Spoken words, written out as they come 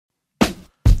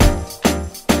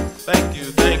Thank you,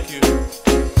 thank you.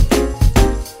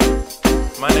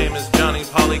 My name is Johnny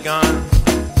Polygon.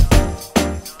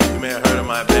 You may have heard of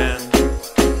my band,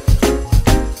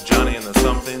 Johnny and the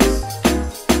Somethings.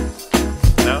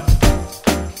 No?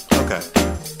 Okay.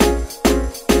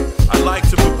 I'd like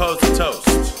to propose a toast.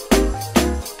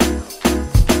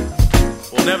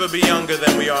 We'll never be younger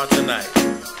than we are tonight.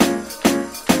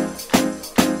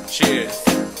 Cheers.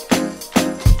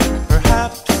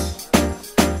 Perhaps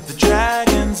the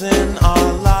dragons in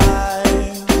our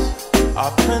lives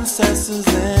are princesses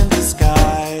in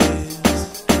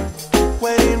disguise,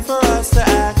 waiting for us to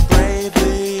act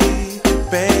bravely,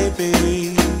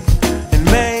 baby. And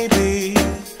maybe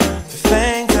the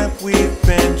things that we've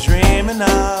been dreaming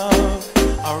of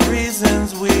are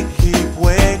reasons we keep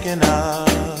waking up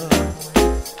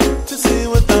to see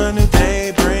what the new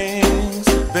day brings,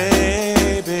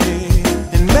 baby.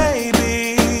 And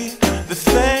maybe the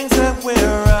things that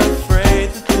we're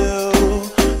afraid to do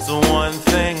is the one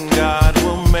thing God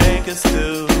will make us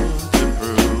do to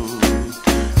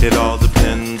prove it all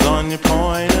depends on your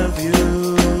point of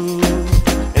view.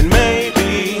 And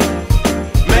maybe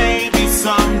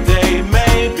someday,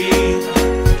 maybe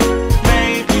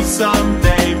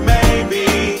someday,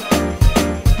 maybe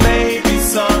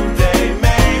someday,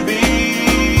 maybe.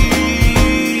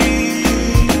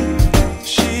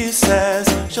 She says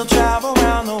she'll travel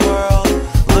around the world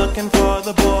looking for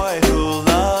the boy who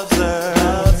loves her.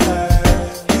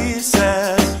 He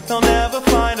says he'll never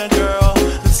find a girl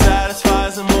that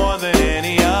satisfies him more than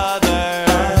any other.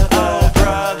 Oh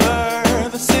brother,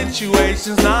 the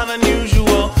situation's not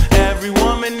unusual. Every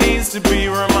woman needs to be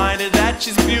reminded that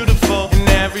she's beautiful, and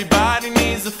everybody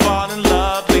needs to fall in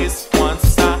love at least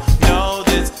once. I know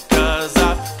this 'cause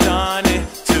I've done it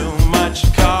too much.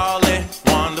 Call it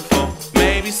wonderful,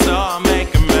 maybe so I'll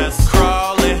make a mess.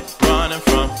 Crawling, running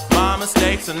from my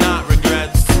mistakes and not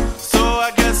regrets. So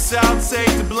I guess I'll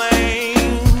take the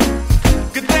blame.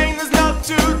 Good thing there's no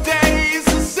 2 days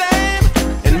the same.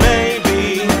 And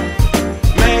maybe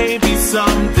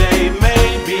someday,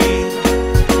 maybe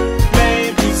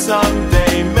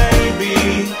someday, maybe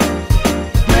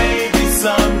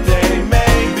someday,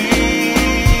 maybe.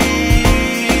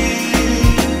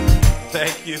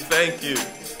 Thank you.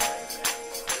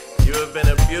 You have been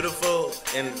a beautiful,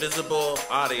 invisible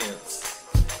audience.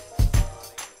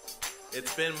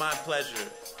 It's been my pleasure.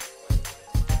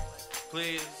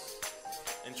 Please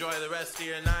enjoy the rest of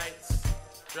your nights.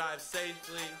 Drive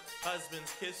safely.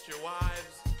 Husbands, kiss your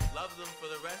wives. Love them for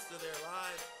the rest of their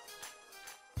lives.